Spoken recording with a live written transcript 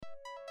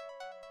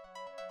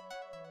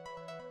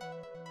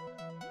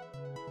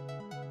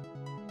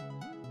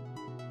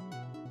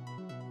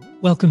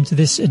Welcome to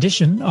this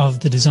edition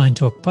of the Design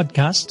Talk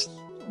podcast.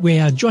 We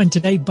are joined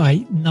today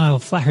by Niall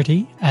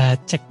Flaherty, a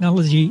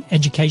technology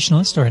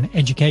educationalist or an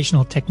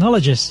educational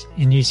technologist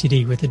in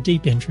UCD with a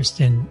deep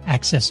interest in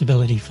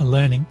accessibility for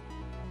learning.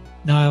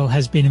 Niall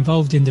has been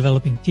involved in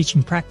developing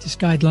teaching practice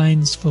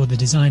guidelines for the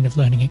design of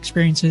learning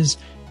experiences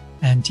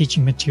and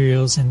teaching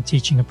materials and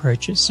teaching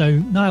approaches. So,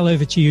 Niall,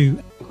 over to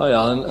you. Hi,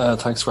 Alan.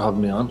 Thanks for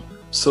having me on.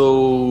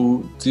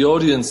 So the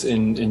audience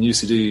in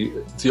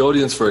UCD, the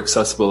audience for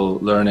accessible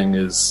learning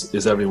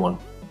is everyone,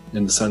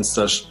 in the sense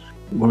that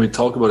when we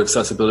talk about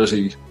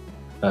accessibility,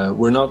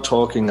 we're not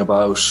talking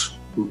about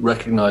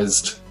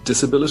recognised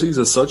disabilities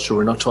as such, or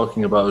we're not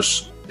talking about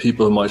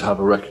people who might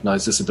have a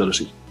recognised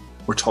disability.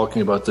 We're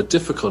talking about the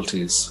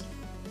difficulties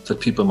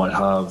that people might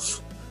have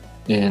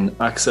in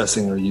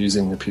accessing or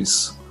using a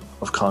piece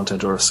of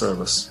content or a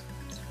service.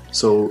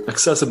 So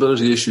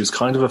accessibility issues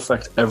kind of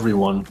affect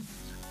everyone.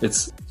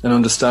 It's an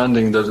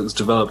understanding that is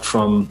developed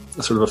from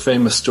a sort of a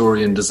famous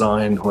story in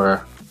design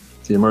where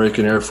the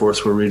American Air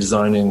Force were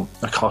redesigning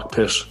a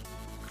cockpit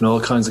and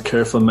all kinds of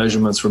careful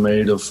measurements were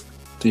made of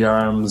the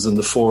arms and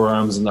the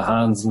forearms and the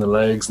hands and the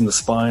legs and the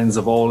spines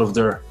of all of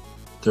their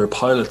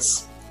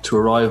pilots to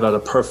arrive at a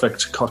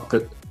perfect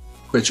cockpit,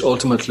 which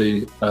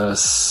ultimately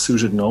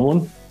suited no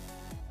one.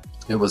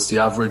 It was the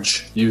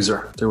average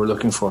user they were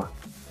looking for.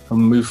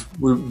 And we've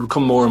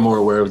become more and more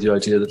aware of the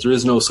idea that there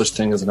is no such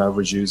thing as an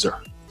average user.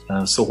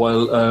 So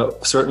while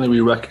certainly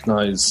we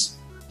recognise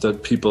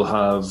that people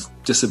have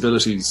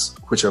disabilities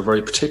which are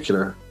very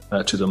particular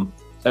to them,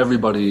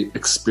 everybody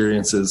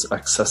experiences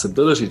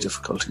accessibility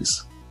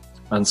difficulties.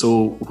 And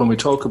so when we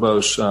talk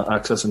about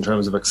access in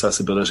terms of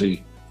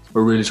accessibility,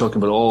 we're really talking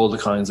about all the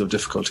kinds of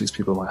difficulties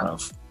people might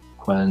have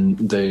when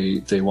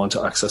they want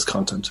to access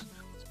content.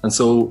 And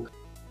so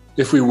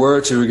if we were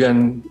to,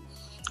 again,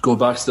 go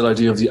back to that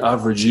idea of the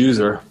average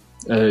user,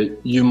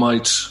 you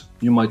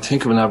might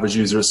think of an average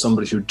user as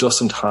somebody who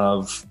doesn't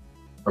have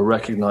a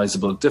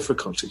recognizable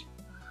difficulty.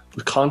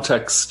 But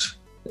context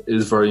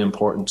is very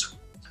important.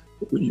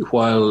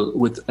 While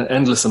with an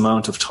endless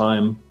amount of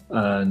time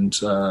and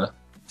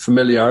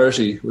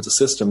familiarity with the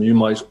system, you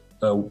might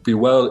be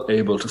well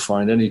able to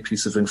find any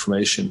piece of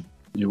information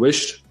you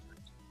wished.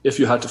 If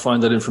you had to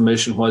find that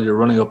information while you're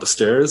running up the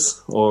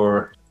stairs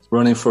or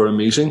running for a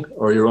meeting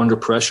or you're under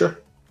pressure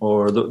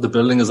or the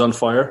building is on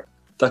fire,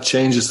 that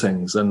changes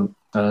things. And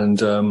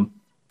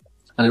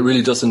it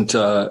really isn't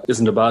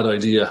a bad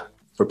idea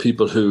for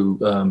people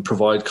who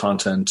provide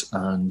content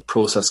and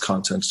process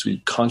content to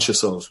be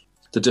conscious of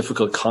the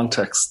difficult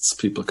contexts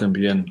people can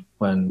be in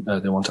when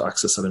they want to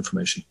access that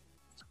information.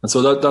 And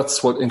so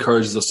that's what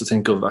encourages us to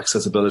think of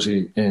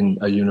accessibility in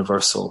a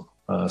universal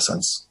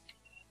sense.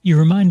 You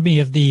remind me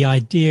of the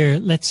idea,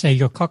 let's say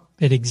your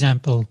cockpit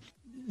example,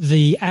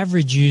 the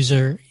average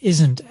user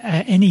isn't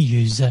any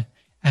user,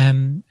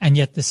 and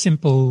yet the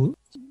simple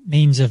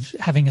means of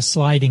having a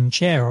sliding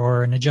chair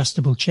or an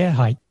adjustable chair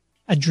height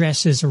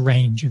addresses a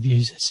range of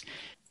users.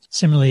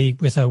 Similarly,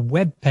 with a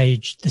web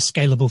page, the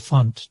scalable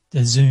font,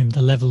 the zoom,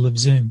 the level of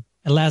zoom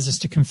allows us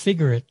to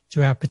configure it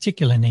to our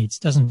particular needs,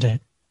 doesn't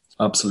it?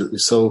 Absolutely.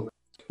 So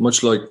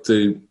much like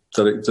the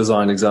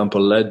design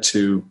example led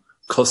to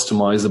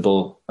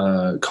customizable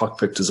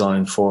cockpit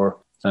design for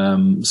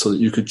so that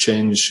you could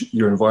change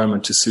your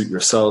environment to suit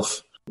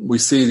yourself, we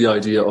see the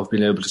idea of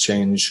being able to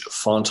change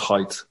font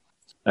height,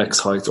 X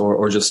height,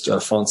 or just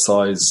font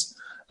size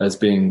as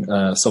being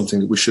something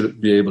that we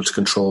should be able to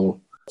control.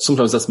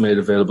 Sometimes that's made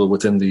available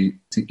within the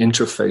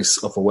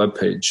interface of a web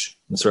page.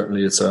 And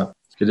certainly it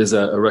is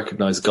a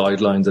recognized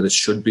guideline that it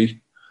should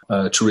be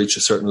to reach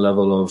a certain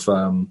level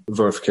of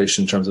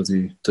verification in terms of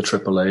the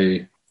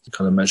AAA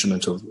kind of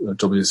measurement of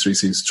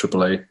W3C's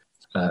AAA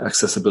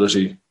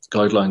accessibility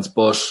guidelines.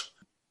 But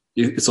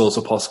it's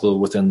also possible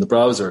within the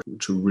browser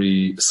to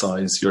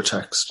resize your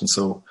text. And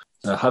so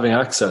having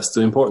access,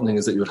 the important thing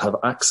is that you would have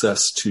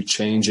access to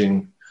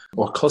changing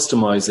or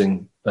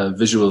customizing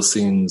visual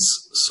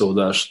scenes so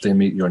that they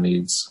meet your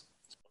needs.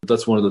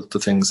 That's one of the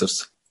things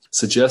that's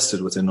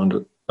suggested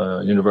within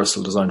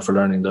Universal Design for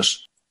Learning, that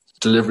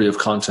delivery of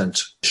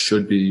content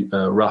should be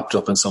wrapped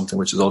up in something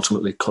which is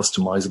ultimately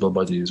customizable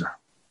by the user.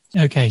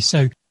 Okay,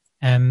 so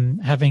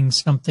having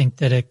something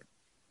that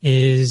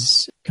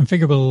is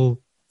configurable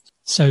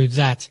so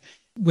that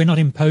we're not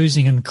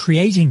imposing and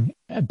creating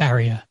a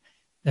barrier,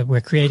 that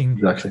we're creating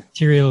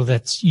material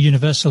that's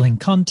universal in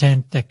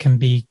content that can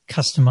be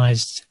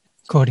customized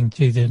according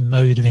to the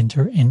mode of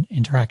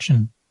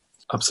interaction.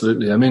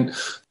 Absolutely. I mean,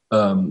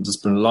 there's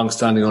been a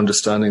long-standing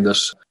understanding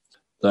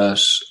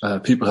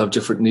that people have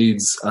different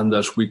needs and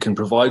that we can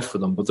provide for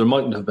them, but there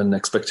mightn't have been an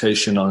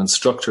expectation on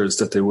instructors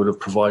that they would have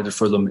provided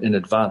for them in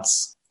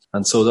advance.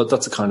 And so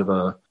that's a kind of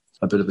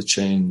a bit of a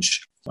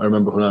change. I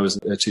remember when I was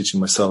teaching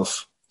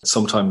myself,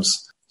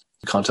 sometimes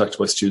contacted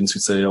by students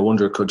who'd say, I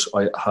wonder, could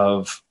I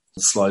have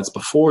the slides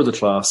before the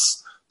class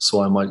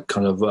so I might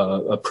kind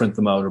of print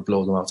them out or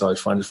blow them out? I'd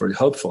find it very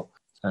helpful.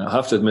 And I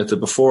have to admit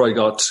that before I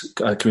got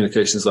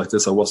communications like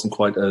this, I wasn't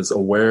quite as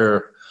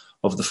aware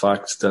of the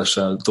fact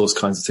that those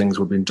kinds of things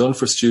were being done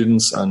for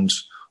students and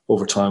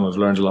over time I've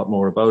learned a lot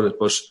more about it.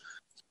 But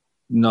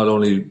not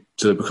only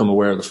to become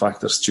aware of the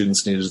fact that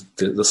students needed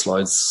the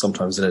slides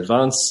sometimes in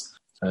advance,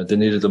 they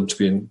needed them to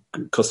be in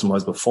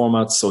customizable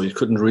formats, so you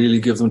couldn't really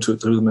give them to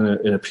them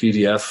in a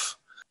PDF,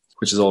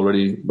 which is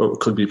already, or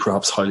could be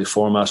perhaps highly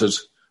formatted.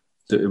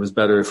 It was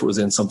better if it was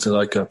in something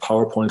like a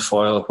PowerPoint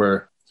file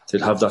where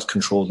they'd have that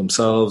control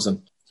themselves,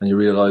 and you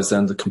realize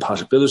then the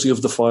compatibility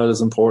of the file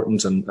is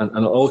important, and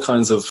all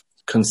kinds of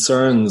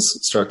concerns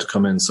start to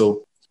come in.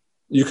 So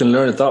you can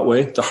learn it that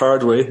way, the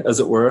hard way,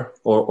 as it were,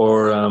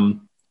 or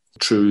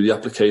through the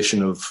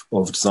application of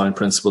design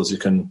principles, you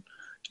can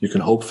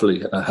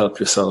hopefully help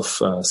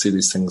yourself see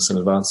these things in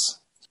advance.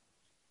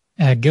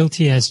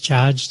 Guilty as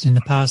charged. In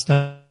the past,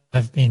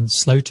 I've been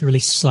slow to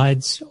release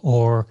slides,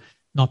 or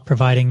not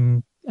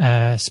providing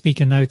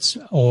speaker notes,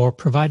 or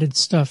provided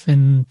stuff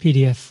in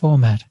PDF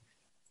format.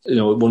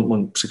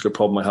 One particular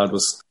problem I had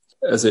was,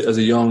 as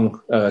a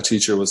young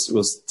teacher, was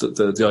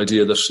the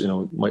idea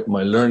that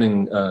my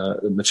learning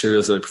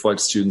materials that I provide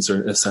to students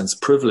are in a sense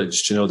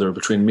privileged. They're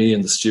between me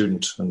and the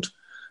student, and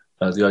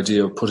the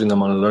idea of putting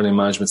them on a learning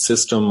management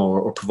system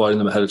or providing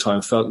them ahead of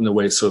time felt in a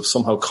way sort of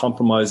somehow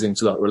compromising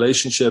to that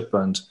relationship,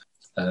 and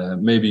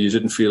maybe you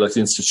didn't feel like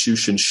the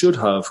institution should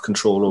have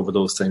control over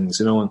those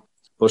things.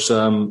 But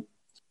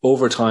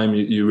over time,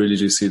 you really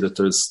do see that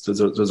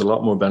there's a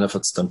lot more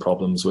benefits than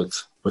problems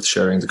with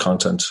sharing the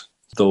content.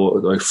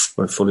 Though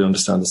I fully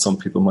understand that some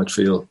people might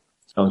feel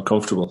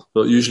uncomfortable.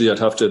 But usually I'd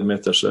have to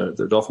admit that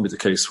there'd often be the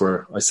case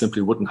where I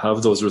simply wouldn't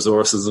have those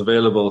resources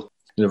available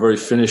in a very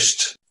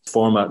finished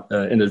format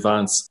in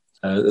advance,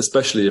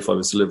 especially if I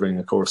was delivering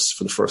a course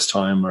for the first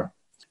time, or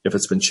if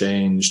it's been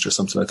changed or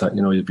something like that.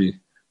 You'd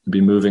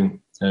be moving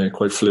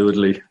quite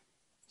fluidly. It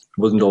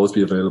wouldn't always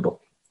be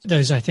available.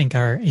 Those, I think,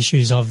 are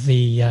issues of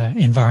the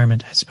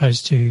environment as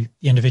opposed to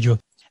the individual,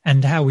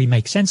 and how we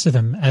make sense of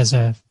them as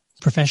a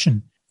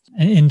profession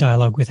in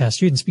dialogue with our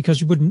students,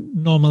 because we wouldn't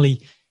normally,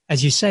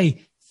 as you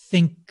say,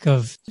 think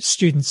of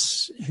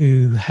students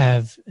who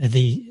have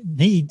the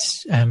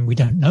needs, and we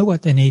don't know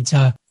what their needs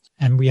are,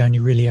 and we only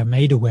really are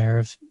made aware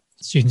of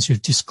students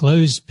who've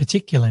disclosed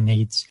particular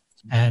needs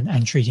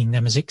and treating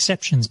them as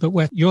exceptions. But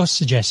what you're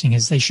suggesting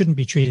is they shouldn't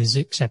be treated as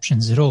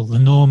exceptions at all. The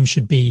norm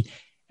should be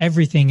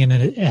everything in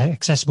an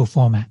accessible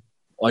format.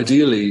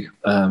 Ideally,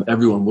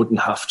 everyone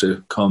wouldn't have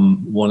to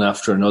come one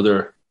after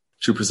another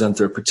to present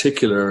their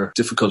particular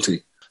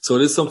difficulty. So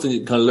it is something you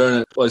can kind of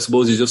learn. I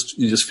suppose you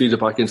just feed it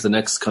back into the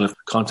next kind of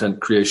content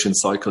creation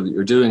cycle that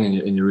you're doing,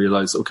 and you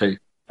realize, okay,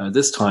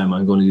 this time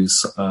I'm going to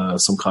use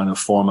some kind of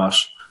format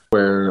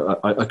where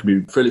I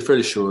can be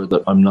fairly sure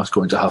that I'm not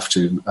going to have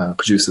to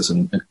produce this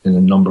in a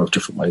number of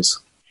different ways.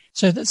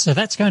 So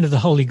that's kind of the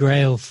holy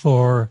grail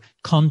for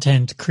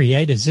content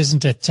creators,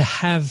 isn't it? To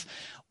have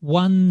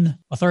one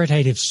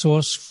authoritative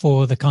source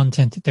for the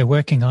content that they're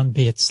working on,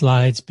 be it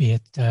slides, be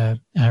it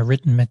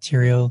written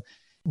material,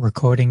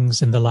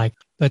 recordings and the like,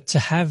 but to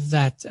have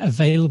that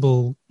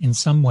available in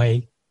some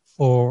way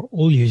for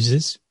all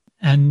users.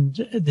 And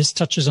this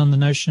touches on the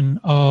notion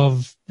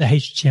of the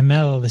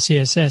HTML, the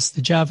CSS,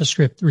 the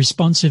JavaScript,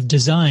 responsive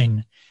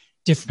design,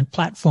 different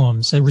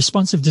platforms. So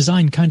responsive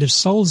design kind of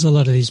solves a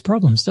lot of these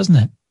problems, doesn't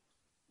it?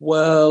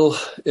 Well,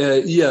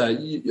 yeah,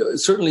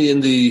 certainly in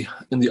the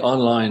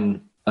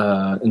online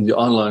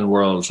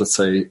world, let's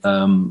say,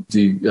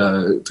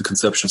 the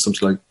conception of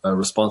something like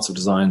responsive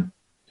design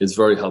is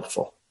very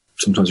helpful.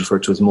 Sometimes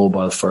referred to as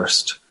mobile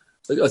first.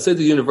 I'd say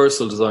the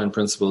universal design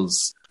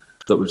principles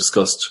that we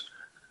discussed,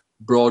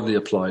 broadly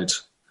applied,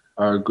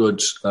 are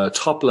good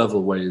top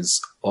level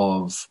ways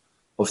of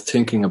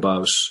thinking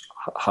about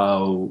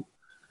how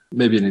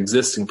maybe an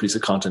existing piece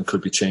of content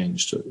could be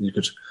changed. You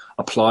could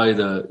apply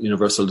the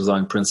universal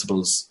design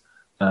principles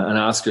and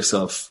ask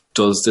yourself,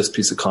 does this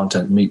piece of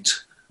content meet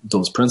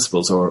those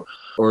principles, or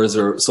is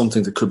there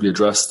something that could be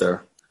addressed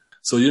there?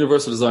 So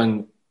universal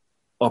design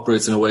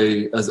operates in a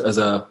way as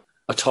a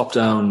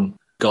top-down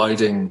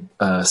guiding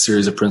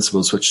series of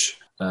principles which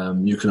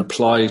you can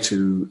apply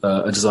to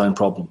a design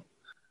problem.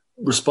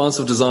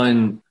 Responsive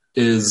design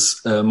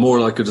is more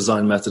like a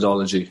design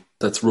methodology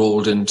that's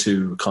rolled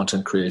into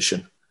content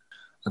creation.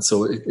 And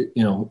so,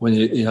 when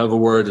you have a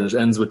word and it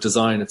ends with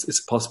design, it's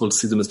possible to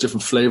see them as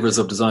different flavors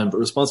of design, but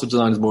responsive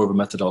design is more of a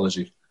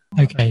methodology.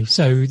 Okay,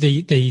 so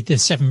the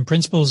 7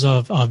 principles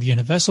of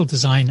universal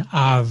design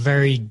are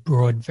very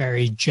broad,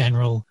 very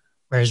general,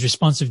 whereas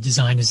responsive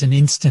design is an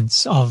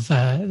instance of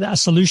a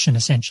solution,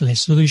 essentially, a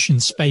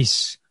solution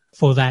space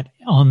for that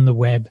on the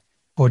web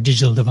or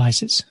digital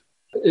devices.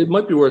 It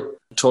might be worth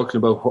talking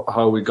about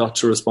how we got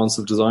to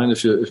responsive design.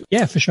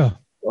 Yeah, for sure.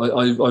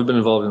 I've been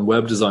involved in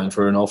web design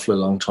for an awfully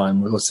long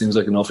time. It seems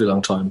like an awfully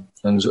long time.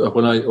 And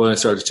when I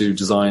started to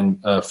design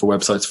for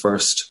websites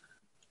first,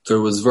 there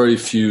was very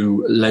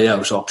few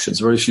layout options,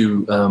 very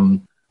few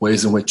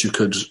ways in which you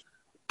could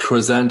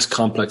present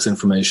complex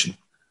information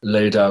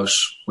laid out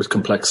with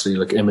complexity,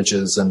 like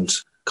images and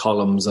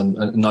columns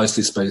and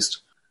nicely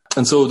spaced.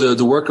 And so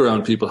the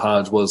workaround people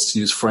had was to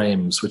use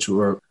frames, which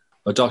were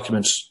a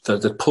document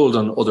that pulled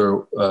on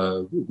other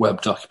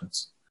web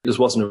documents. This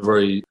wasn't a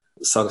very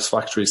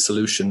satisfactory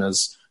solution,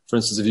 as For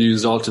instance, if you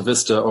used Alta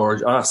Vista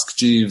or Ask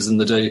Jeeves in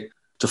the day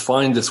to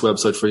find this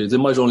website for you, they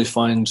might only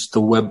find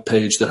the web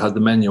page that had the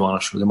menu on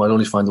it, or they might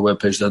only find the web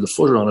page that had the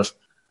footer on it,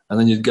 and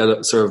then you'd get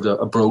served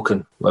a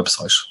broken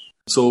website.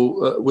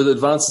 So with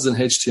advances in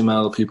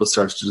HTML, people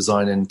started to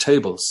design in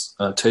tables.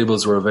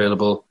 Tables were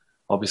available,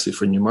 obviously,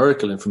 for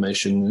numerical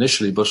information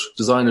initially, but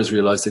designers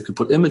realized they could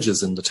put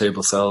images in the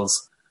table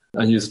cells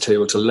and use a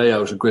table to lay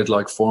out a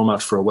grid-like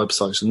format for a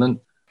website. And then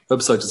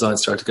website design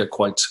started to get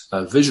quite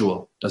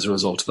visual as a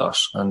result of that,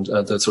 and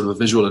the sort of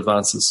visual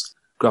advances.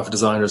 Graphic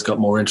designers got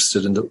more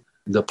interested in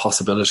the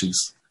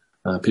possibilities.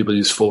 People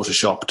used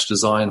Photoshop to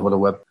design what a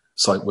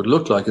website would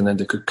look like, and then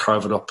they could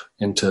carve it up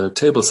into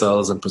table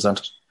cells and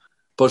present it.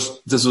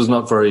 But this was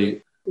not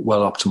very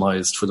well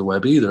optimized for the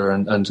web either,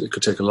 and it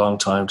could take a long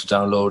time to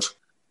download.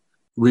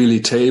 Really,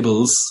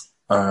 tables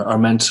are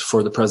meant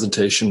for the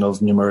presentation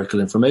of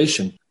numerical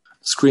information.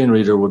 The screen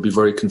reader would be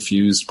very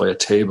confused by a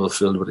table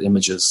filled with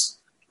images,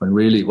 when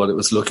really what it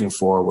was looking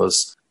for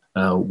was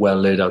well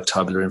laid out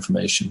tabular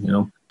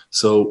information.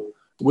 So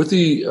with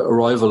the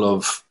arrival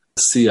of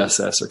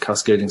CSS, or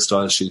cascading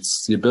style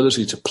sheets, the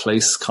ability to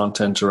place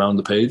content around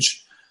the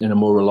page in a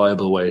more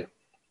reliable way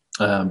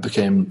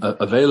became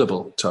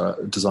available to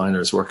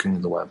designers working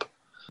in the web.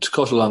 To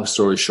cut a long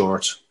story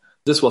short,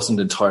 this wasn't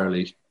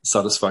entirely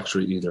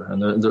satisfactory either.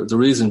 And the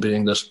reason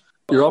being that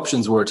your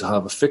options were to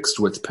have a fixed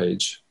width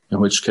page, in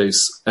which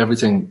case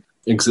everything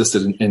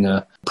existed in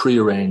a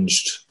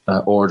prearranged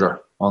order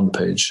on the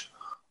page.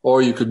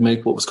 Or you could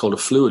make what was called a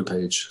fluid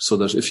page, so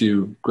that if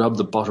you grabbed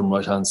the bottom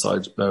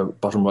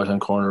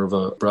right-hand corner of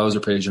a browser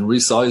page and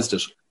resized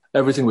it,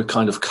 everything would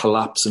kind of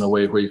collapse in a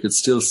way where you could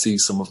still see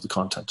some of the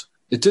content.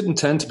 It didn't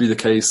tend to be the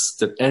case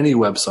that any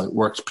website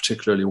worked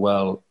particularly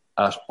well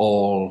at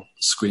all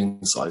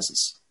screen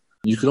sizes.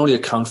 You could only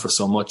account for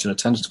so much, and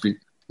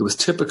it was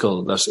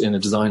typical that in a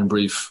design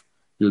brief,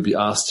 you would be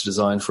asked to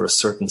design for a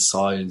certain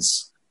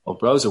size of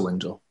browser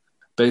window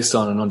based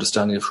on an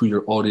understanding of who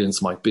your audience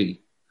might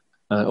be.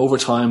 Over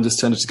time, this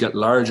tended to get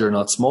larger,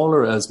 not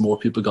smaller, as more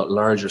people got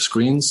larger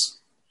screens,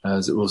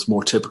 as it was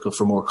more typical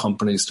for more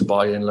companies to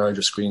buy in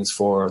larger screens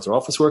for their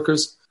office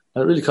workers.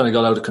 And it really kind of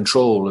got out of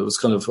control. It was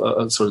kind of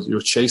sort of,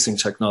 you're chasing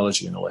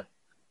technology in a way.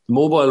 The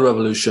mobile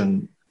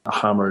revolution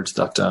hammered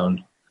that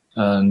down.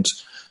 And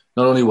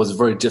not only was it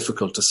very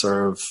difficult to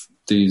serve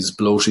these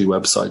bloaty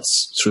websites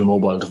through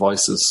mobile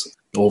devices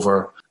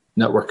over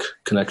network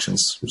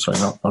connections,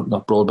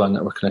 not broadband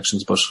network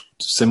connections, but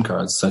SIM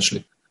cards,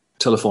 essentially,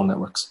 telephone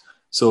networks.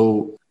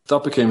 So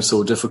that became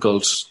so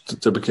difficult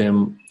that there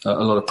became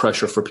a lot of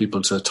pressure for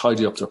people to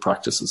tidy up their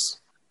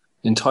practices.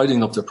 In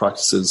tidying up their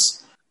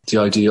practices, the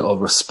idea of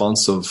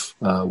responsive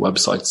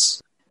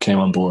websites came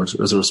on board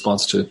as a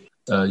response to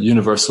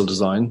universal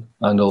design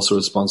and also a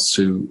response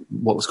to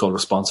what was called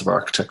responsive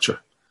architecture.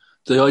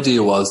 The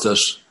idea was that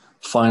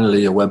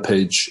finally a web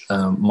page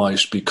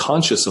might be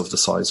conscious of the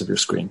size of your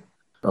screen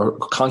or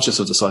conscious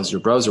of the size of your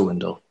browser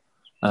window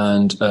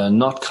and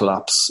not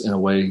collapse in a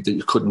way that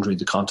you couldn't read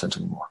the content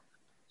anymore.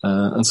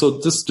 And so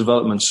this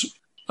development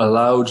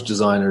allowed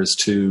designers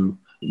to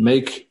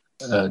make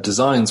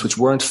designs which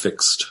weren't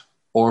fixed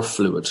or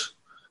fluid,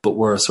 but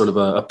were sort of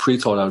a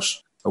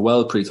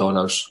well pre-thought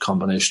out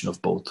combination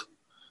of both.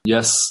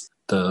 Yes,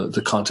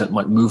 the content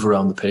might move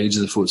around the page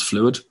as if it was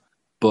fluid,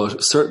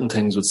 but certain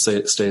things would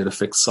stay at a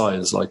fixed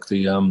size, like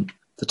the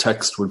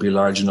text would be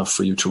large enough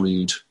for you to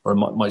read, or it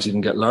might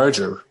even get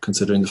larger,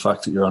 considering the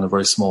fact that you're on a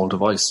very small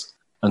device.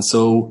 And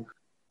so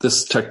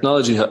this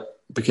technology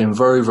became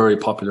very, very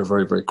popular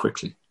very, very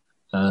quickly.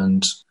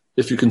 And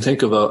if you can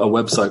think of a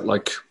website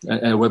like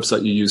a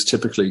website you use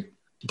typically,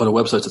 but a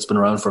website that's been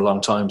around for a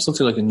long time,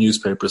 something like a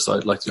newspaper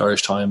site like the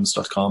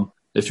irishtimes.com,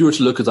 if you were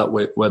to look at that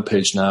web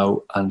page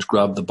now and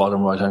grab the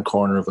bottom right-hand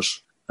corner of it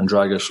and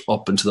drag it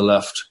up and to the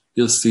left,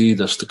 you'll see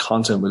that the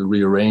content will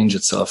rearrange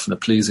itself in a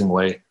pleasing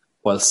way.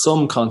 While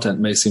some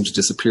content may seem to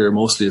disappear,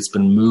 mostly it's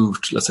been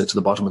moved, let's say, to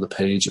the bottom of the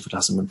page if it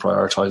hasn't been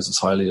prioritized as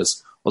highly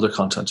as other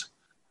content.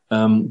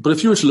 But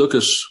if you were to look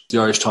at the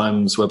Irish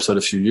Times website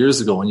a few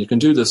years ago, and you can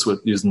do this with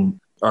using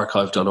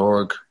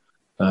archive.org,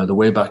 the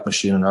Wayback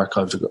Machine and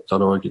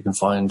archive.org, you can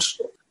find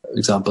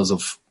examples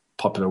of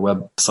popular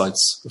websites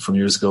from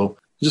years ago.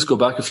 You just go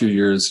back a few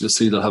years, you'll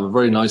see they'll have a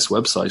very nice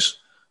website.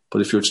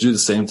 But if you were to do the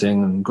same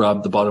thing and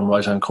grab the bottom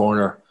right-hand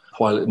corner,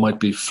 while it might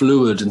be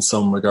fluid in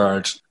some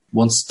regard,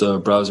 once the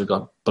browser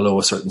got below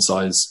a certain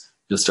size,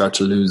 you'll start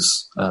to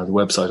lose the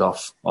website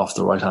off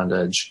the right-hand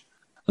edge.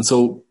 And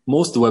so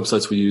most of the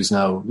websites we use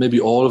now, maybe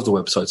all of the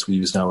websites we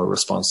use now are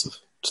responsive,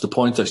 to the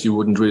point that you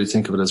wouldn't really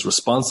think of it as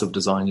responsive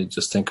design, you'd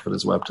just think of it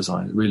as web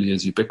design. It really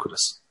is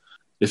ubiquitous.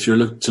 If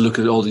you're to look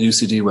at all the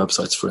UCD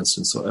websites, for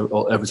instance,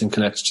 so everything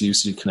connected to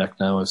UCD Connect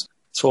now, is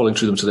scrolling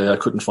through them today, I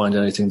couldn't find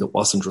anything that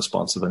wasn't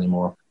responsive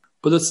anymore.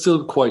 But it's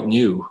still quite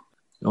new.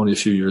 Only a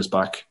few years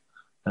back,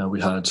 we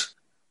had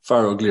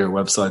far uglier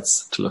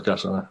websites to look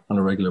at on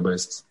a regular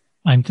basis.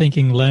 I'm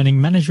thinking learning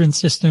management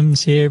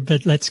systems here,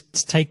 but let's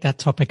take that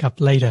topic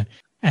up later.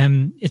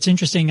 It's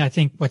interesting, I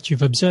think, what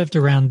you've observed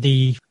around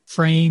the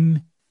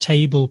frame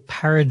table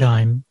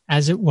paradigm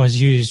as it was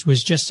used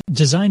was just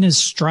designers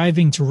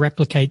striving to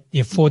replicate the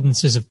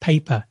affordances of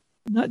paper.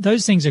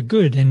 Those things are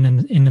good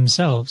in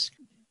themselves,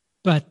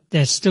 but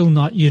they're still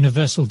not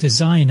universal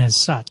design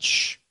as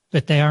such,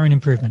 but they are an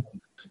improvement.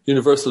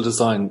 Universal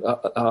design,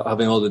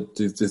 having all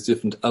these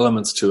different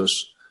elements to it,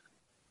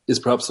 is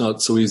perhaps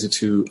not so easy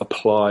to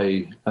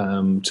apply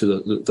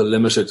to the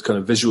limited kind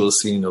of visual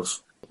scene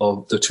of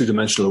the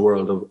two-dimensional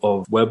world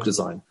of web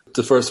design.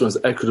 The first one is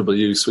equitable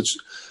use, which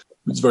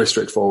is very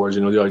straightforward.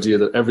 You know, the idea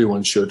that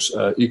everyone should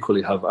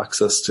equally have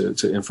access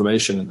to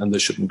information and they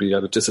shouldn't be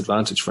at a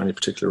disadvantage for any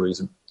particular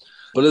reason.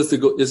 But as you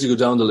go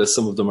down the list,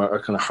 some of them are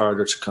kind of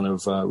harder to kind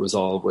of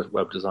resolve with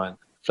web design.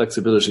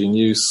 Flexibility in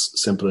use,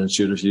 simple and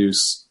intuitive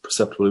use,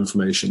 perceptible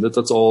information.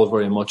 That's all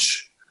very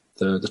much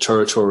the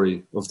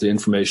territory of the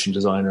information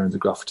designer and the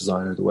graphic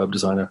designer, the web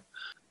designer.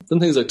 Then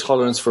things like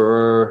tolerance for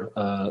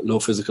error, low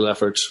physical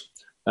effort.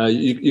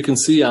 You can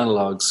see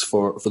analogs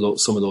for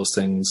some of those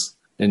things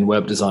in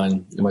web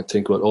design. You might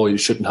think about, you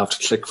shouldn't have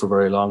to click for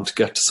very long to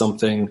get to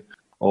something,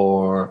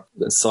 or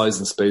the size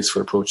and space for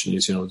approaching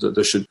use. You know,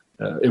 there should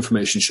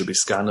information should be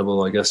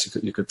scannable. I guess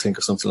you could think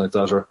of something like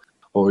that,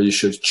 or you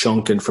should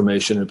chunk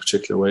information in a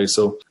particular way.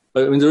 So,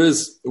 I mean, there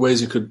is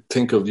ways you could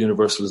think of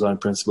universal design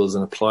principles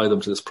and apply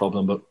them to this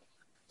problem. But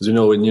as you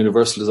know, in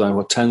universal design,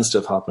 what tends to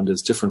have happened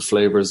is different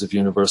flavors of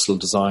universal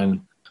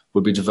design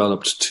would be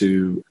developed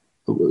to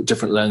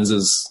different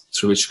lenses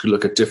through which you could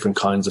look at different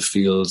kinds of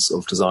fields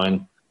of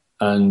design.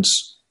 And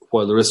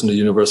while there isn't a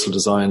universal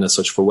design as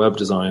such for web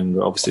design,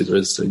 obviously there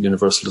is a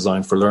universal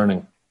design for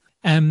learning.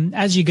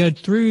 As you go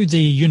through the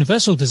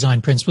universal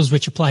design principles,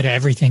 which apply to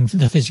everything,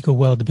 the physical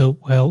world, the built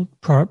world,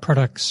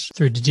 products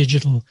through to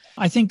digital,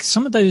 I think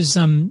some of those,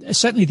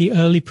 certainly the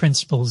early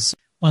principles,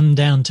 1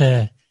 down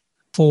to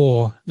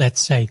 4,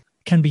 let's say,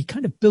 can be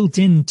kind of built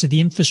into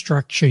the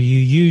infrastructure you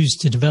use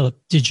to develop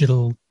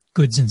digital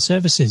goods and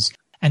services.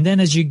 And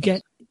then as you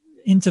get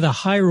into the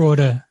higher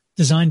order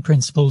design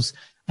principles,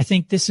 I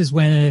think this is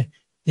where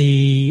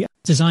the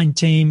design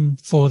team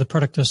for the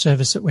product or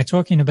service that we're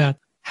talking about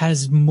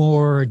has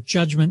more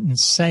judgment and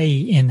say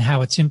in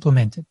how it's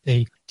implemented.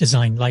 The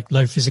design, like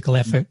low physical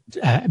effort,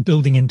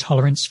 building in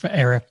tolerance for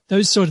error,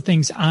 those sort of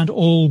things aren't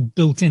all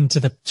built into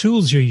the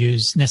tools you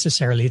use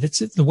necessarily. That's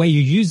the way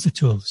you use the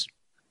tools.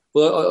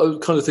 Well,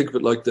 I kind of think of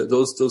it like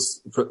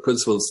those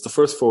principles. The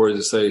first 4 is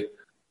to say,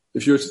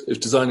 if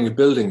designing a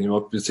building, you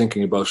might be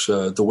thinking about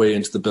the way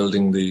into the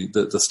building, the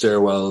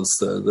stairwells,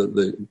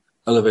 the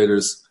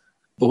elevators.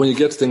 But when you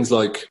get to things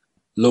like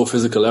low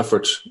physical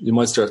effort, you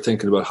might start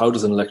thinking about how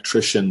does an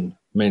electrician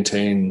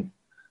maintain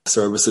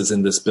services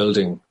in this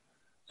building?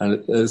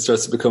 And it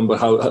starts to become about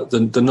how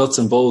the nuts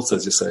and bolts,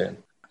 as you say.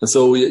 And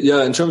so,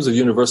 in terms of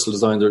universal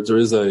design, there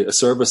is a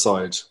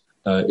server-side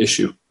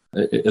issue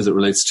as it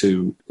relates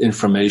to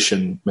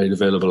information made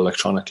available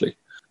electronically.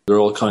 There are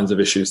all kinds of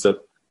issues that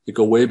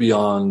go way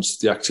beyond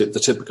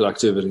the typical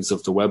activities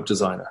of the web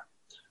designer.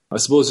 I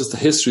suppose just the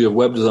history of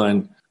web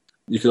design,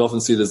 you could often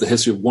see it as the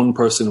history of one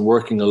person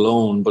working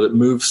alone, but it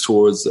moves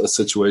towards a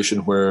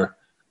situation where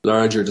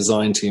larger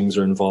design teams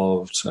are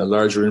involved, a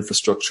larger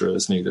infrastructure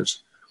is needed.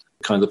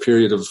 Kind of the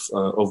period of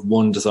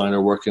one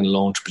designer working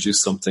alone to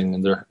produce something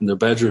in their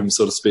bedroom,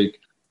 so to speak,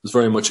 was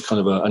very much a kind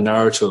of a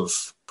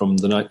narrative from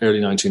the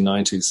early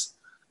 1990s.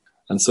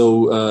 And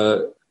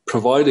so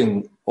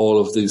providing all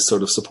of these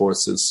sort of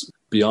supports is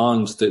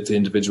beyond the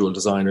individual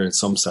designer in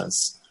some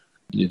sense.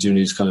 You do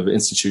need kind of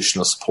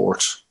institutional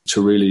support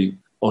to really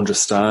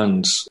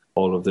understand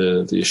all of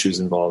the issues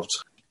involved.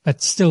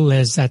 But still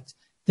there's that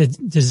the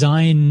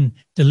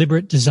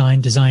deliberate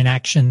design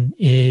action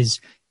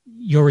is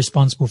you're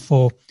responsible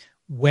for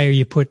where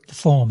you put the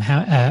form,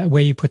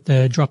 where you put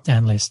the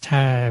drop-down list,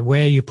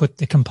 where you put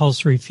the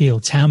compulsory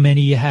fields, how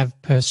many you have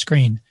per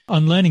screen.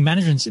 On learning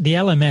management, the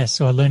LMS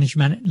or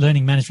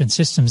learning management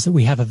systems that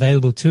we have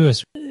available to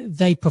us,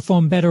 they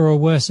perform better or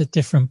worse at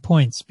different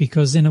points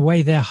because in a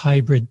way they're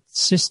hybrid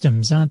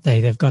systems, aren't they?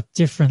 They've got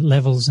different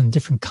levels and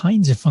different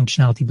kinds of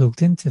functionality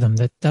built into them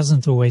that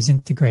doesn't always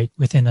integrate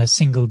within a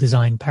single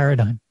design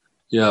paradigm.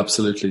 Yeah,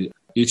 absolutely.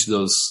 Each of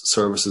those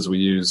services we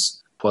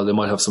use, while they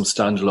might have some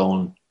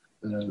standalone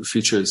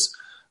features,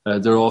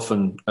 they're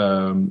often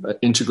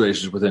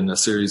integrated within a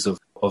series of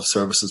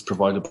services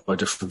provided by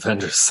different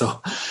vendors.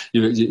 So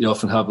you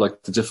often have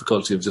like the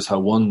difficulty of just how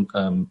one,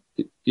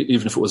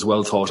 even if it was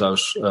well thought out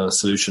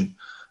solution,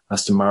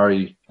 has to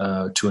marry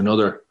to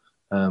another,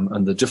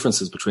 and the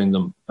differences between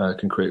them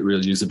can create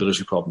real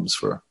usability problems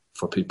for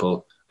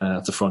people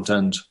at the front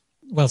end.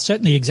 Well,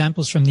 certainly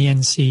examples from the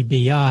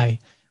NCBI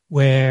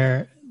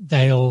where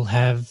they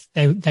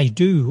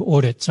do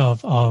audits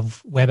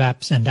of web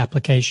apps and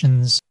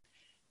applications,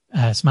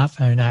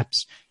 smartphone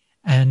apps.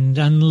 And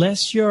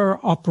unless you're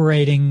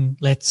operating,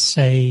 let's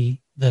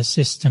say, the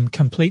system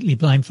completely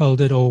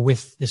blindfolded or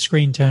with the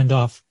screen turned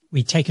off,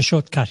 we take a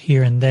shortcut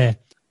here and there.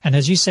 And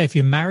as you say, if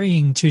you're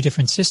marrying 2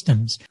 different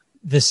systems,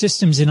 the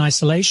systems in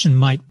isolation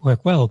might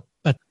work well,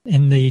 but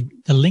in the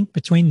link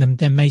between them,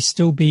 there may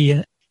still be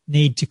a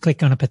need to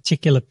click on a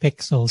particular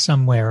pixel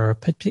somewhere or a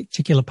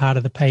particular part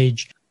of the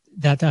page.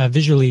 that a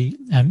visually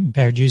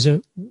impaired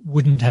user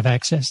wouldn't have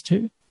access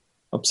to.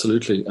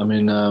 Absolutely. I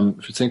mean,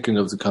 if you're thinking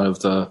of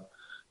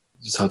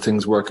just how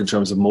things work in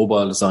terms of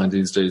mobile design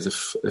these days,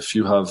 if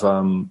you have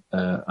an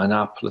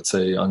app, let's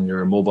say on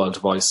your mobile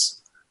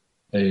device,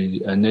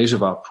 a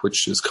native app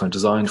which is kind of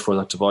designed for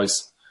that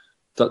device,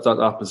 that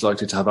app is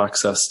likely to have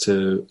access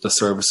to the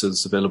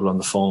services available on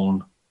the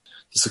phone,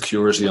 the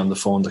security on the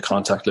phone, the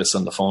contact list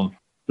on the phone.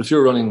 But if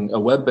you're running a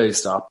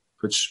web-based app,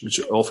 which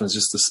often is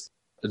just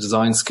a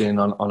design skin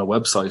on a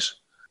website,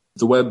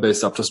 the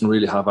web-based app doesn't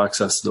really have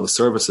access to those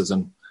services.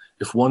 And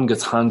if one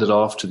gets handed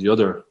off to the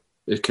other,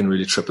 it can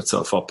really trip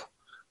itself up.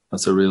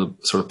 That's a real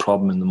sort of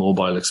problem in the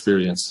mobile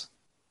experience.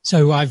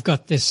 So I've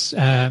got this,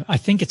 I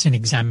think it's an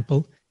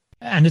example,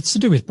 and it's to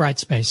do with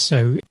Brightspace.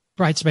 So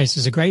Brightspace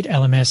is a great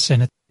LMS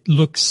and it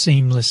looks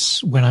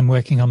seamless when I'm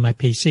working on my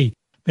PC.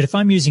 But if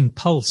I'm using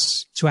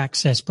Pulse to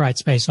access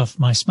Brightspace off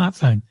my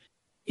smartphone,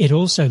 it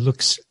also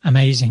looks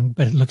amazing,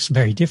 but it looks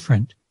very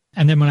different.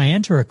 And then when I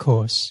enter a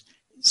course,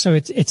 so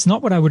it's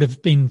not what I would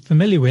have been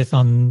familiar with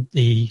in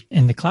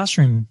the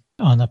classroom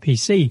on a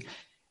PC.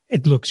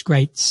 It looks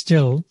great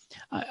still.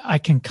 I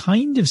can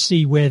kind of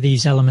see where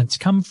these elements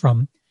come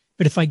from.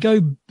 But if I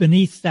go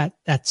beneath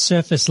that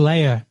surface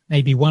layer,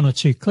 maybe 1 or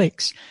 2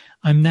 clicks,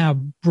 I'm now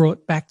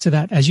brought back to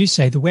that, as you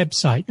say, the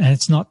website, and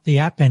it's not the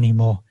app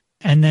anymore.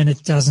 And then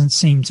it doesn't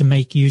seem to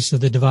make use of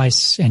the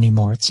device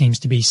anymore. It seems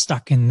to be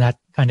stuck in that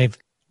kind of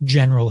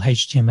general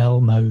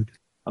HTML mode.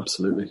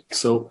 Absolutely.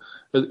 So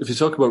if you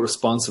talk about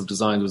responsive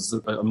design,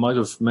 I might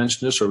have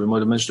mentioned it, or we might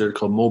have mentioned it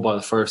called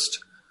mobile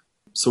first.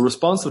 So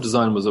responsive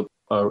design was a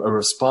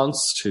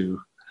response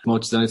to,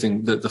 much as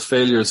anything, the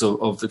failures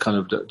of the kind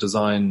of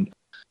design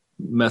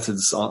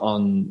methods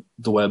on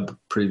the web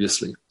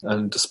previously.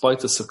 And despite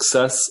the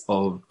success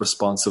of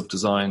responsive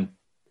design,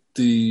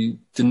 the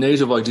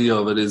native idea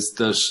of it is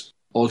that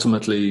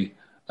ultimately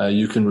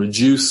you can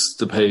reduce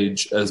the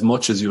page as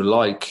much as you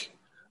like,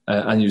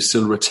 and you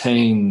still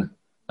retain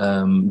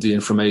the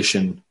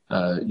information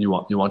you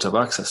want to have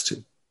access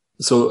to.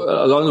 So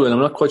along the way, and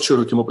I'm not quite sure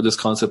who came up with this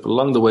concept, but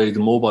along the way, the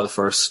mobile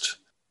first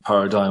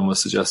paradigm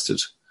was suggested.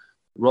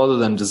 Rather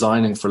than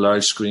designing for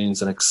large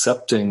screens and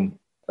accepting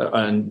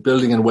and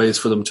building in ways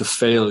for them to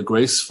fail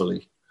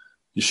gracefully,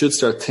 you should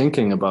start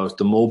thinking about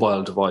the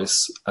mobile device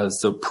as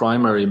the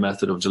primary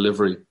method of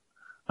delivery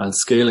and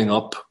scaling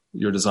up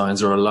your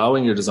designs, or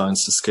allowing your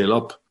designs to scale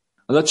up.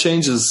 And that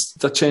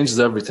changes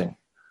everything.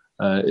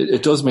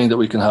 It does mean that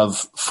we can have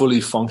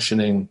fully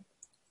functioning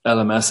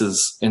LMSs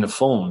in a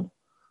phone,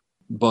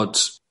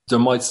 but there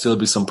might still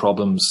be some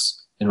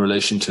problems in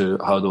relation to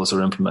how those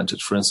are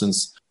implemented. For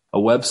instance, a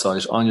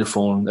website on your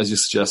phone, as you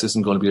suggest,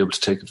 isn't going to be able to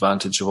take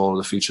advantage of all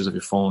the features of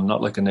your phone,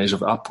 not like a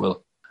native app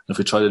will. And if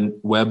we try to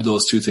web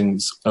those two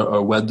things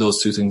or wed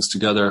those two things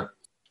together,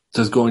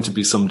 there's going to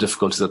be some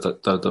difficulties at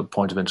the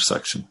point of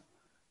intersection,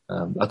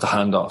 at the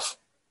handoff.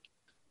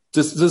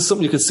 There's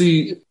something you can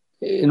see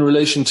in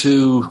relation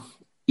to,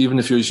 even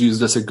if you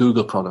use, let's say,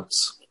 Google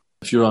products.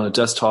 If you're on a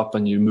desktop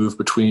and you move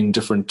between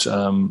different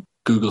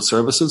Google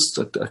services,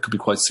 that could be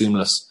quite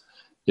seamless.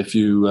 If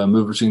you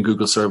move between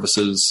Google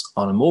services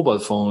on a mobile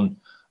phone,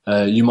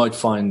 you might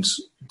find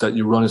that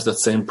you run into that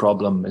same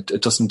problem.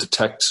 It doesn't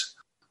detect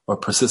or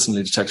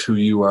persistently detect who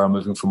you are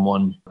moving from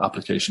one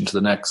application to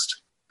the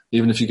next.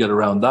 Even if you get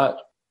around that,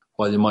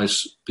 while you might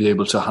be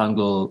able to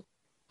handle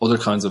other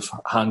kinds of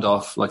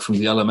handoff, like from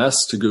the LMS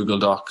to Google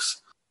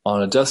Docs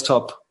on a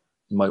desktop,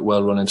 you might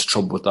well run into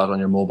trouble with that on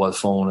your mobile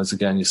phone, as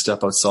again, you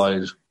step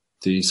outside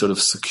the sort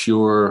of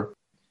secure,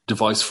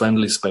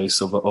 device-friendly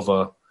space of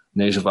a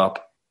native app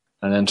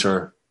and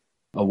enter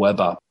a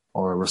web app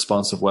or a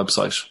responsive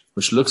website,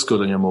 which looks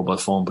good on your mobile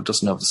phone but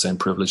doesn't have the same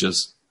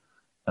privileges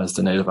as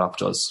the native app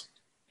does.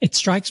 It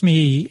strikes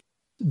me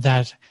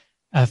that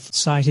a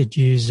sighted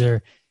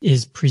user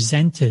is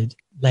presented,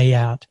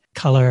 layout,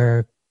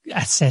 color,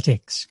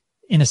 aesthetics.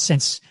 In a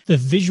sense, the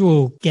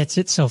visual gets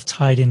itself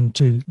tied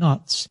into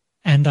knots.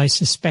 And I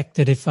suspect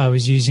that if I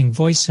was using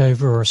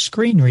VoiceOver or a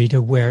screen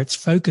reader where it's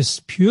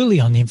focused purely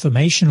on the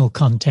informational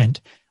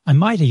content, I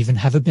might even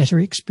have a better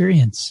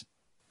experience.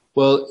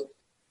 Well,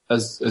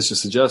 as you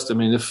suggest, I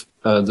mean, if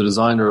the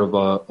designer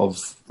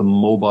of the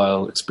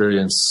mobile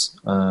experience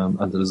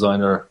and the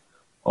designer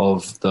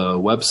of the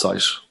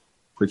website,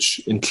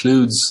 which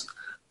includes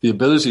the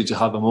ability to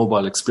have a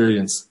mobile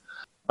experience,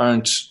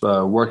 aren't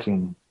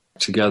working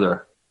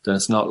together, then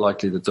it's not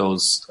likely that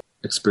those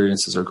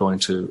experiences are going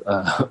to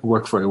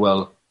work very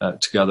well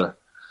together.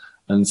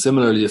 And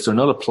similarly, if they're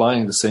not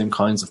applying the same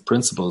kinds of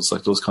principles,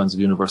 like those kinds of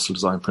universal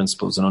design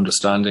principles, and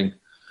understanding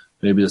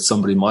maybe that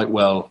somebody might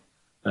well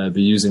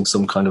be using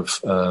some kind of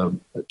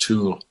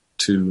tool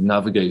to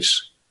navigate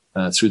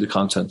through the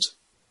content,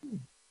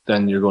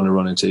 then you're going to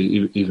run into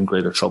even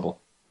greater trouble.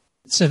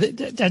 So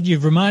that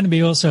you've reminded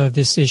me also of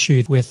this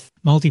issue with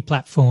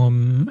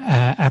multi-platform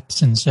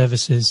apps and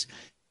services.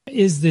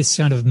 Is this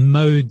kind of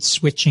mode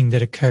switching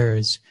that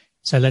occurs?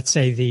 So let's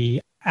say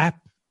the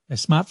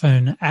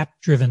smartphone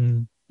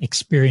app-driven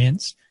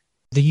experience,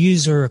 the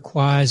user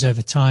acquires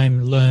over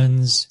time,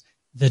 learns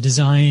the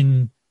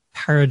design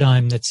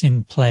paradigm that's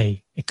in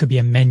play. It could be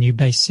a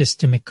menu-based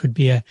system. It could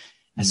be a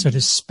sort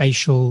of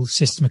spatial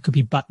system. It could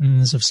be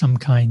buttons of some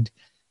kind.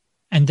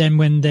 And then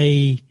when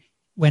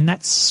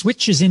that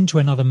switches into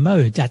another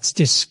mode, that's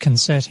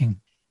disconcerting.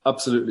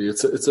 Absolutely.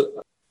 It's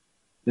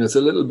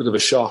a little bit of a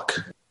shock.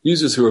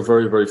 Users who are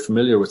very, very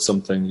familiar with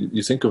something,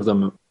 you think of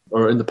them,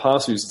 or in the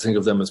past we used to think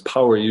of them as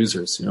power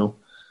users,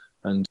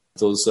 and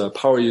those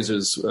power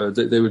users,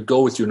 they would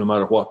go with you no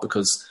matter what,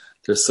 because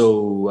they're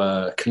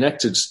so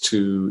connected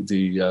to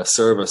the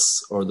service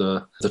or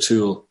the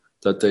tool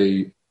that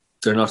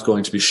they're not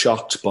going to be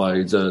shocked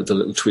by the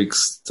little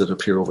tweaks that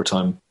appear over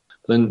time.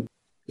 Then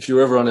if you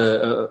were ever on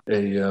a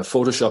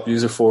Photoshop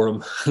user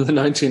forum in the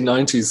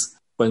 1990s,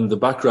 when the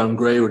background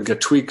grey would get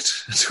tweaked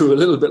to a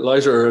little bit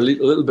lighter or a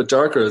little bit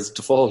darker as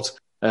default,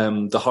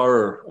 the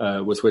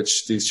horror with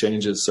which these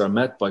changes are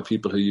met by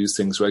people who use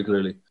things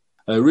regularly.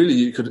 Really,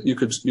 you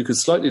could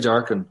slightly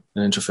darken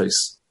an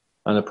interface,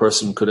 and a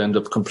person could end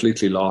up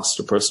completely lost.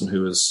 A person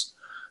who is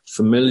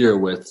familiar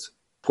with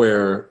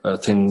where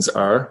things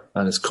are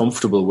and is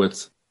comfortable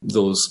with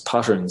those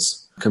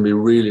patterns can be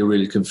really,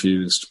 really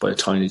confused by a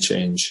tiny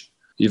change,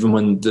 even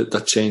when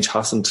that change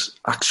hasn't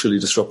actually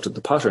disrupted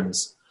the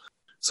patterns.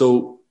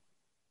 So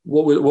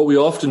what we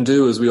often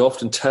do is we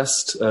often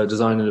test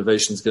design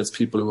innovations against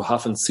people who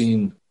haven't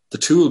seen the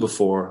tool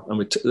before,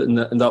 and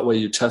in that way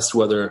you test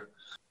whether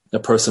a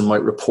person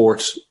might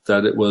report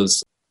that it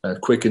was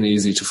quick and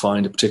easy to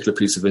find a particular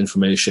piece of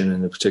information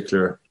in a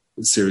particular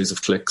series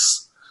of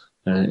clicks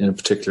in a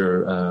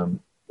particular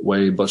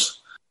way, but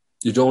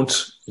you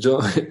don't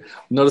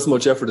not as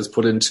much effort is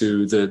put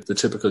into the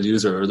typical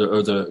user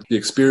or the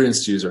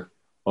experienced user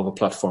of a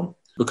platform,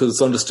 because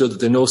it's understood that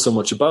they know so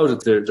much about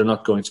it, they're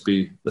not going to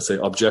be, let's say,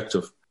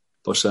 objective.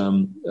 But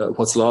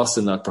what's lost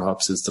in that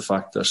perhaps is the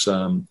fact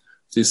that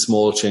these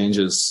small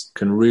changes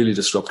can really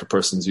disrupt a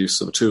person's use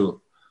of a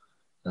tool.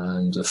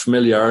 And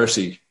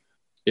familiarity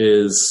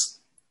is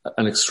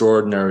an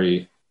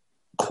extraordinary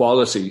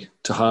quality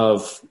to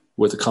have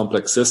with a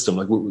complex system.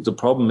 Like the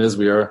problem is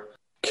we are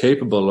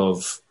capable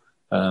of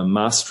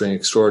mastering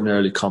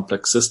extraordinarily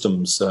complex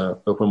systems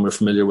when we're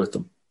familiar with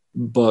them.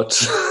 But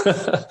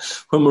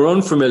when we're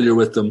unfamiliar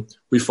with them,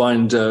 we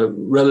find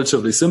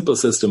relatively simple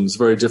systems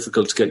very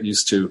difficult to get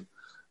used to,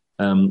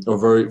 or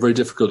very, very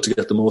difficult to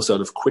get the most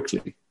out of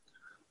quickly.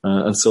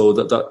 And so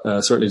that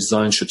certainly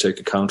design should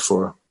take account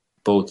for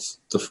both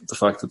the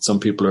fact that some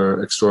people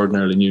are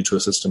extraordinarily new to a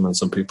system and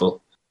some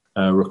people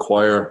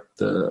require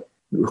to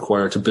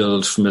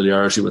build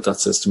familiarity with that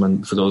system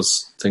and for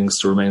those things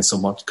to remain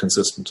somewhat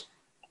consistent.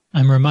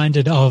 I'm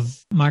reminded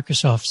of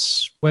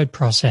Microsoft's word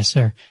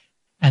processor,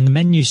 and the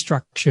menu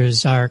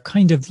structures are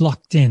kind of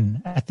locked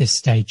in at this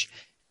stage.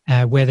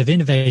 Where they've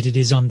innovated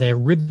is on their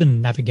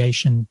ribbon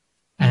navigation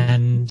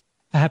and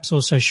perhaps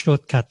also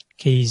shortcut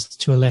keys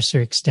to a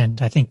lesser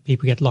extent. I think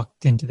people get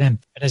locked into them.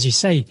 But as you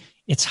say,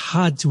 it's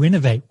hard to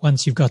innovate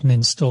once you've got an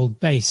installed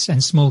base,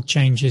 and small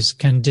changes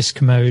can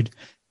discommode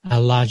a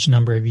large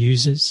number of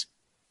users.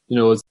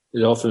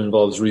 It often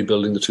involves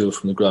rebuilding the tool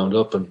from the ground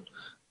up. And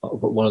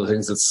one of the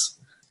things that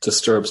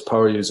disturbs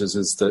power users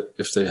is that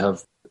if they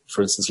have,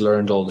 for instance,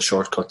 learned all the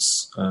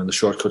shortcuts and the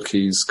shortcut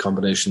keys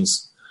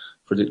combinations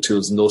for the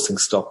tools, and those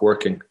things stop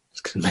working,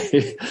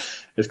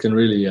 it can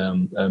really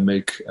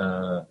make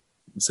the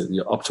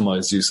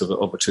optimized use of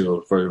a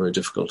tool very, very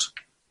difficult.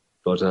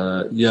 But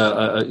you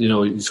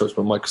talked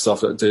about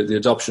Microsoft. The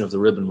adoption of the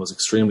ribbon was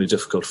extremely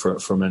difficult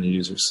for many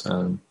users.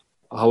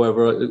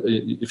 However,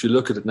 if you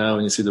look at it now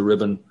and you see the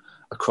ribbon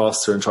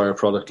across their entire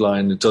product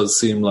line, it does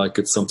seem like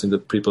it's something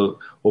that people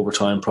over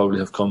time probably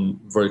have come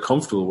very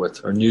comfortable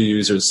with. Or new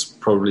users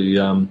probably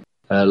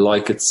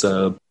like its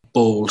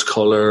bold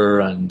color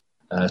and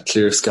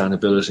clear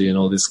scannability and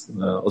all these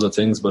other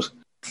things. But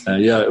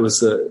it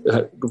was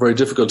very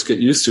difficult to get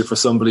used to for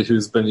somebody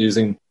who's been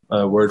using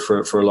Word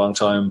for a long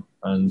time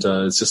and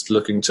is just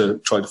looking to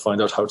try to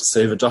find out how to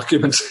save a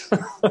document.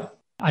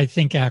 I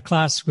think our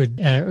class would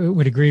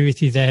agree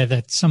with you there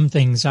that some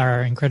things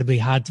are incredibly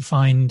hard to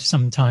find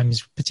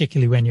sometimes,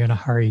 particularly when you're in a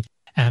hurry.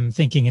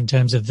 Thinking in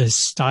terms of the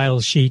style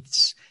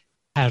sheets,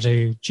 how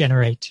to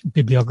generate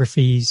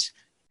bibliographies,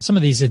 some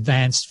of these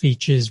advanced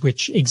features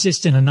which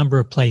exist in a number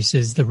of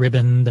places, the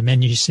ribbon, the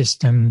menu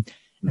system,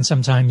 and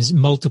sometimes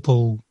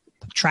multiple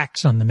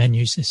tracks on the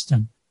menu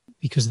system,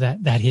 because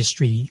that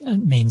history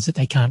means that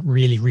they can't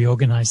really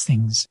reorganize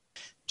things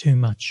too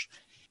much.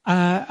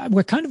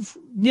 We're kind of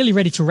nearly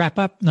ready to wrap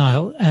up,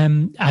 Niall.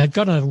 I've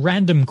got a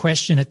random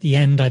question at the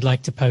end I'd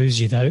like to pose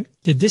you, though.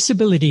 The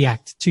Disability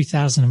Act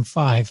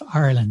 2005,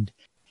 Ireland,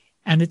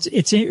 and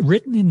it's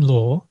written in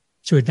law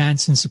to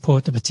advance and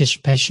support the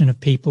participation of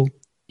people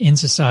in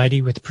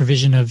society with the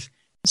provision of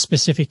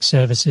specific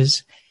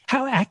services.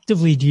 How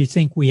actively do you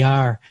think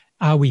are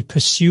we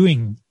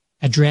pursuing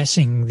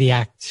addressing the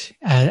Act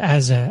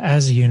as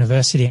a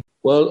university?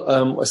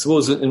 Well, I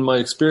suppose in my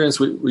experience,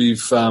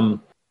 we've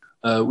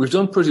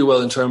done pretty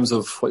well in terms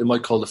of what you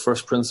might call the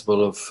first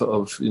principle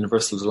of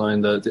universal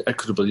design, the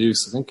equitable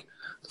use. I think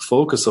the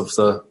focus of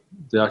the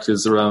Act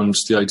is around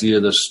the idea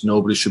that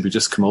nobody should be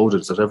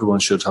discommoded, that everyone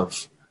should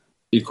have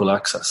equal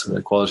access or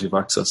equality of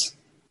access.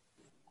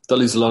 That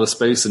leaves a lot of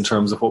space in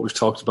terms of what we've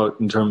talked about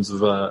in terms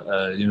of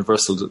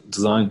universal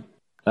design.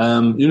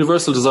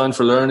 Universal design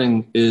for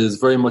learning is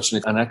very much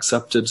an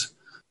accepted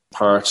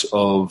part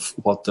of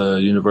what the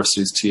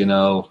university's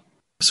T&L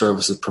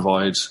services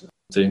provide.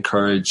 They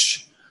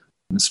encourage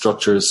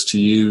instructors to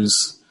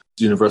use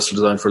universal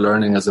design for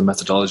learning as a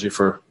methodology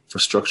for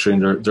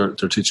structuring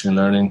their teaching and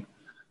learning.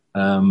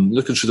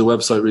 Looking through the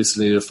website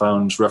recently, I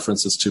found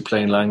references to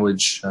plain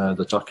language,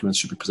 that documents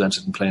should be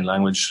presented in plain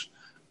language,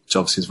 which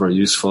obviously is very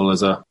useful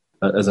as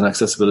an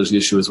accessibility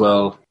issue as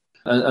well.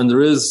 And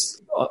there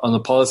is, on a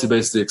policy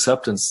basis, the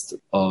acceptance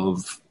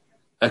of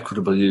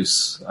equitable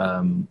use.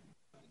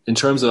 In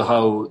terms of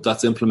how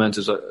that's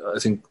implemented, I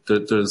think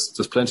that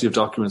there's plenty of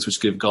documents which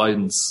give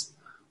guidance.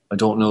 I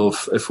don't know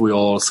if we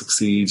all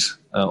succeed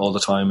all the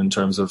time in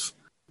terms of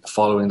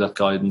following that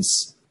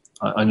guidance.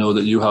 I know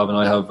that you have, and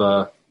I have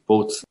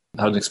both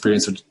had an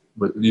experience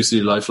with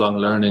UCD lifelong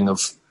learning of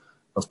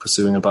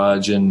pursuing a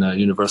badge in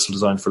universal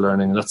design for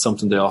learning, and that's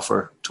something they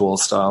offer to all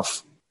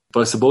staff. But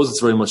I suppose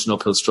it's very much an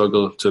uphill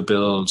struggle to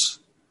build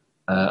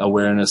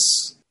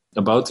awareness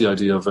about the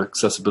idea of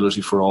accessibility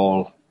for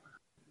all.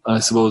 And I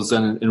suppose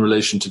then in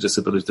relation to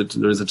disability,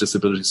 there is a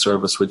disability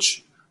service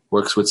which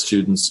works with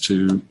students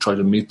to try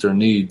to meet their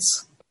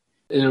needs.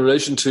 In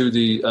relation to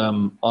the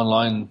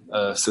online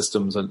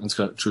systems and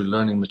through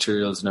learning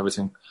materials and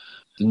everything,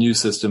 the new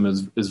system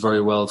is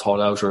very well thought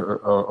out,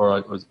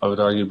 or I would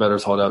argue better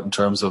thought out in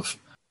terms of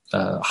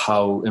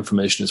how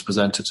information is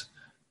presented.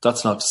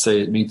 That's not to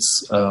say it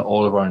meets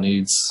all of our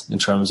needs in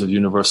terms of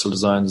universal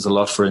design. There's a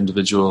lot for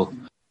individual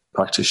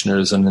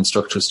practitioners and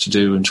instructors to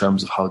do in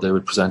terms of how they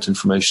would present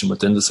information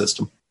within the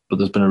system. But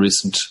there's been a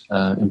recent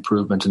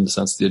improvement in the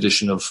sense of the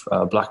addition of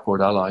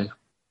Blackboard Ally.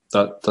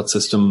 That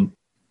system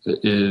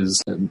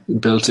is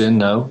built in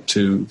now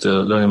to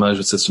the learning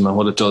management system, and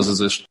what it does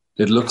is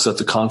it looks at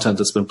the content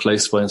that's been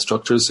placed by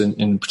instructors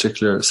in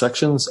particular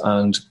sections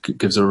and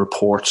gives a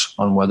report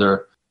on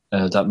whether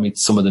that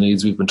meets some of the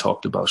needs we've been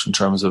talked about in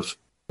terms of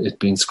it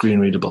being screen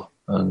readable,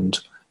 and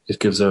it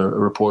gives a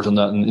report on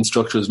that. And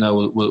instructors now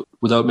will,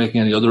 without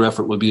making any other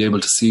effort, will be able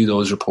to see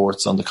those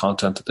reports on the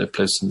content that they've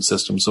placed in the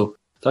system. So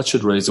that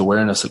should raise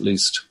awareness, at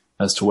least,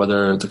 as to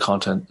whether the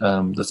content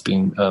that's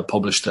being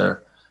published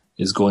there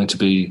is going to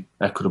be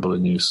equitable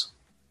in use.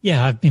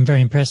 Yeah, I've been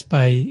very impressed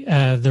by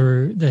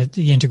the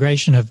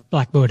integration of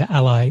Blackboard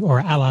Ally or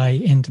Ally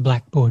into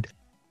Blackboard.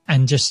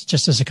 And just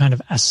as a kind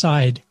of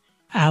aside,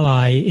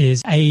 Ally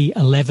is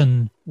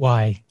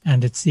A11Y,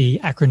 and it's the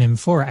acronym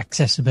for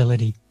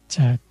accessibility. It's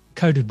a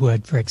coded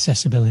word for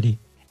accessibility.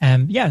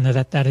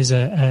 That is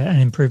an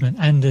improvement.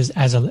 And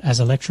as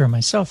a lecturer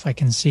myself, I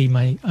can see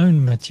my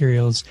own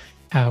materials,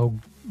 how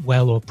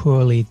well or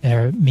poorly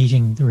they're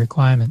meeting the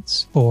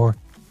requirements for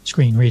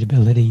screen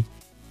readability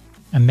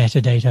and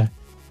metadata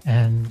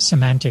and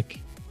semantic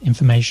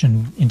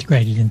information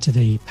integrated into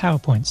the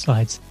PowerPoint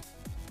slides.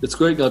 It's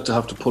great not to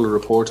have to pull a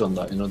report on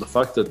that. The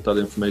fact that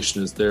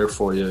information is there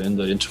for you in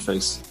the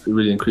interface, it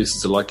really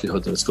increases the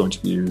likelihood that it's going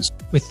to be used.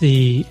 With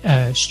the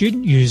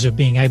student user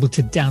being able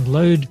to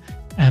download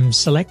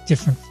select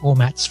different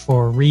formats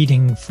for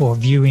reading, for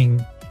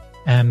viewing,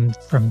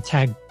 from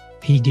tag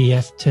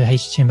PDF to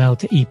HTML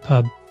to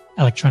EPUB,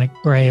 electronic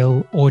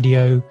braille,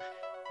 audio,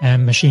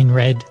 machine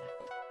read.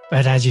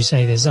 But as you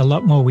say, there's a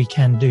lot more we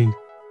can do.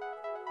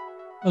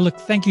 Well, look,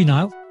 thank you,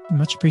 Niall.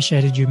 Much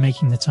appreciated you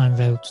making the time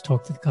available to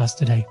talk to the class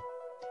today.